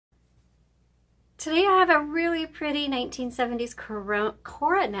Today I have a really pretty 1970s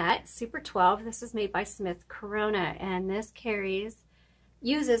Coronet Super 12. This is made by Smith Coronet, and this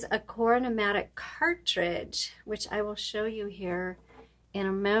uses a Coronet cartridge, which I will show you here in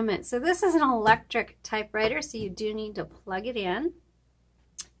a moment. So this is an electric typewriter, so you do need to plug it in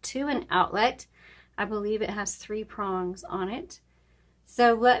to an outlet. I believe it has 3 prongs on it.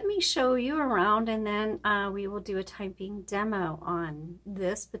 So let me show you around, and then we will do a typing demo on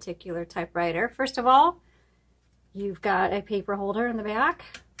this particular typewriter. First of all, you've got a paper holder in the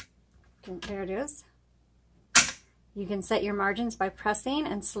back. There it is. You can set your margins by pressing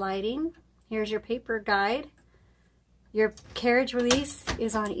and sliding. Here's your paper guide. Your carriage release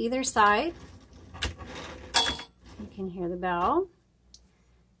is on either side. You can hear the bell.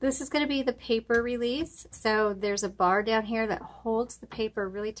 This is going to be the paper release. So there's a bar down here that holds the paper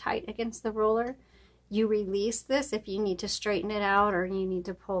really tight against the roller. You release this if you need to straighten it out or you need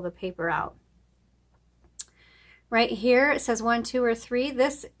to pull the paper out. Right here it says 1, 2, or 3.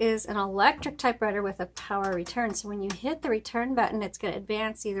 This is an electric typewriter with a power return. So when you hit the return button, it's going to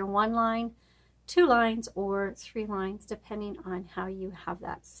advance either 1 line, 2 lines, or 3 lines, depending on how you have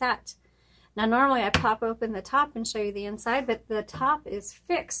that set. Now normally I pop open the top and show you the inside, but the top is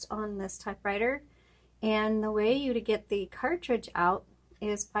fixed on this typewriter, and the way to get the cartridge out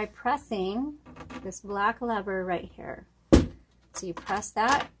is by pressing this black lever right here. So you press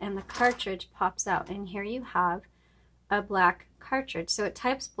that and the cartridge pops out, and here you have a black cartridge. So it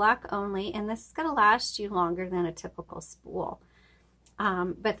types black only, and this is going to last you longer than a typical spool.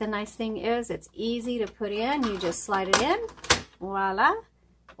 But the nice thing is it's easy to put in. You just slide it in, voila,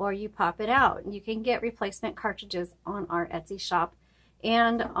 or you pop it out. You can get replacement cartridges on our Etsy shop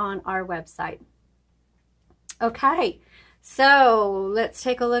and on our website. Okay, so let's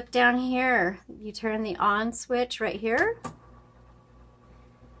take a look down here. You turn the on switch right here.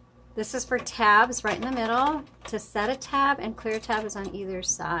 This is for tabs right in the middle. To set a tab and clear a tab is on either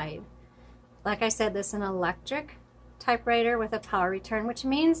side. Like I said, this is an electric typewriter with a power return, which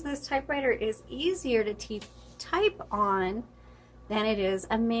means this typewriter is easier to type on than it is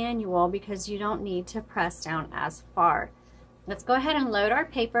a manual because you don't need to press down as far. Let's go ahead and load our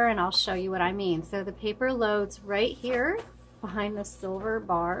paper and I'll show you what I mean. So the paper loads right here behind the silver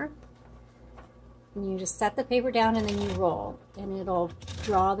bar. And you just set the paper down and then you roll, and it'll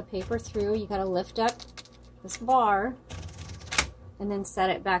draw the paper through. You got to lift up this bar and then set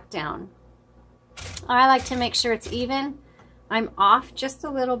it back down. I like to make sure it's even. I'm off just a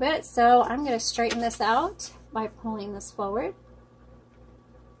little bit, so I'm going to straighten this out by pulling this forward.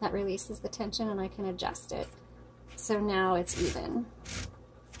 That releases the tension and I can adjust it. So now it's even.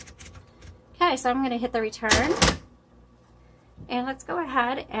 Okay, so I'm going to hit the return. And let's go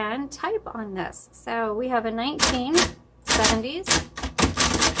ahead and type on this. So we have a 1970s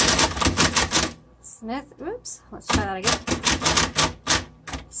Smith, oops, let's try that again.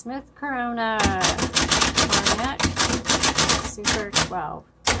 Smith Coronet Super 12.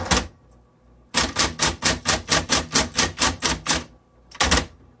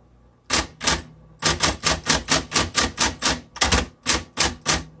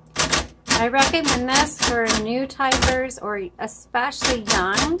 I recommend this for new typers or especially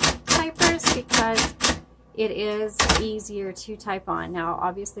young typers because it is easier to type on. Now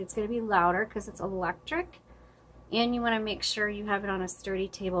obviously it's going to be louder because it's electric, and you want to make sure you have it on a sturdy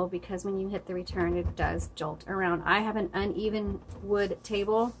table because when you hit the return it does jolt around. I have an uneven wood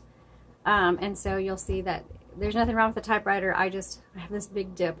table, and so you'll see that there's nothing wrong with the typewriter. I have this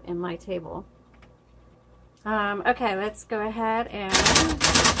big dip in my table. Okay, let's go ahead and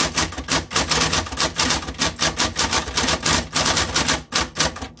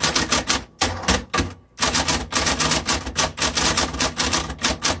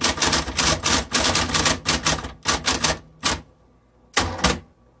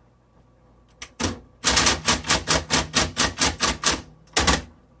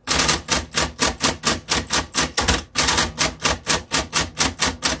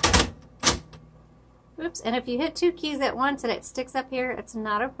and if you hit 2 keys at once and it sticks up here, it's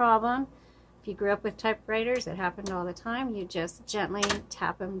not a problem. If you grew up with typewriters, it happened all the time. You just gently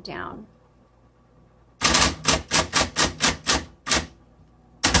tap them down.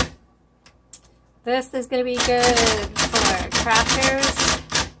 This is going to be good for crafters,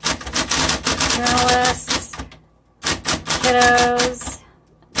 journalists, kiddos,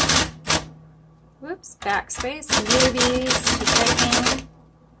 whoops, backspace, newbies to typing,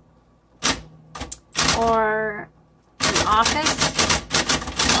 or an office,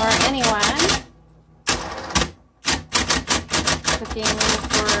 or anyone looking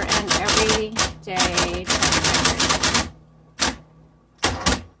for an everyday typewriter.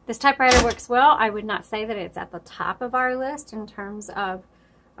 This typewriter works well. I would not say that it's at the top of our list in terms of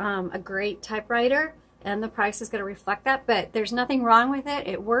a great typewriter, and the price is going to reflect that, but there's nothing wrong with it.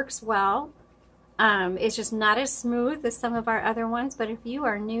 It works well. It's just not as smooth as some of our other ones, but if you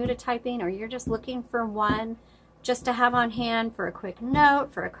are new to typing or you're just looking for one just to have on hand for a quick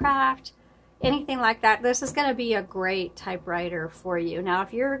note, for a craft, anything like that, this is going to be a great typewriter for you. Now,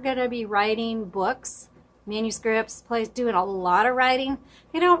 if you're going to be writing books, manuscripts, doing a lot of writing,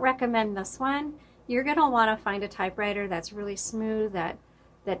 I don't recommend this one. You're going to want to find a typewriter that's really smooth, that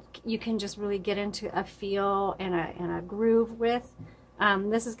you can just really get into a feel and a groove with.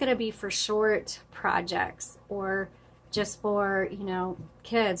 This is going to be for short projects or just for, you know,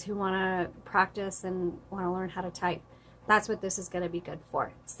 kids who want to practice and want to learn how to type. That's what this is going to be good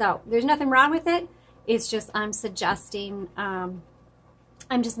for. So there's nothing wrong with it. It's just I'm suggesting,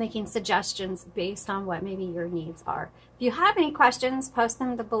 I'm just making suggestions based on what maybe your needs are. If you have any questions, post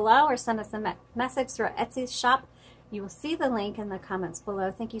them below or send us a message through our Etsy shop. You will see the link in the comments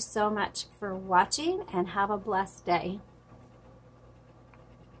below. Thank you so much for watching and have a blessed day.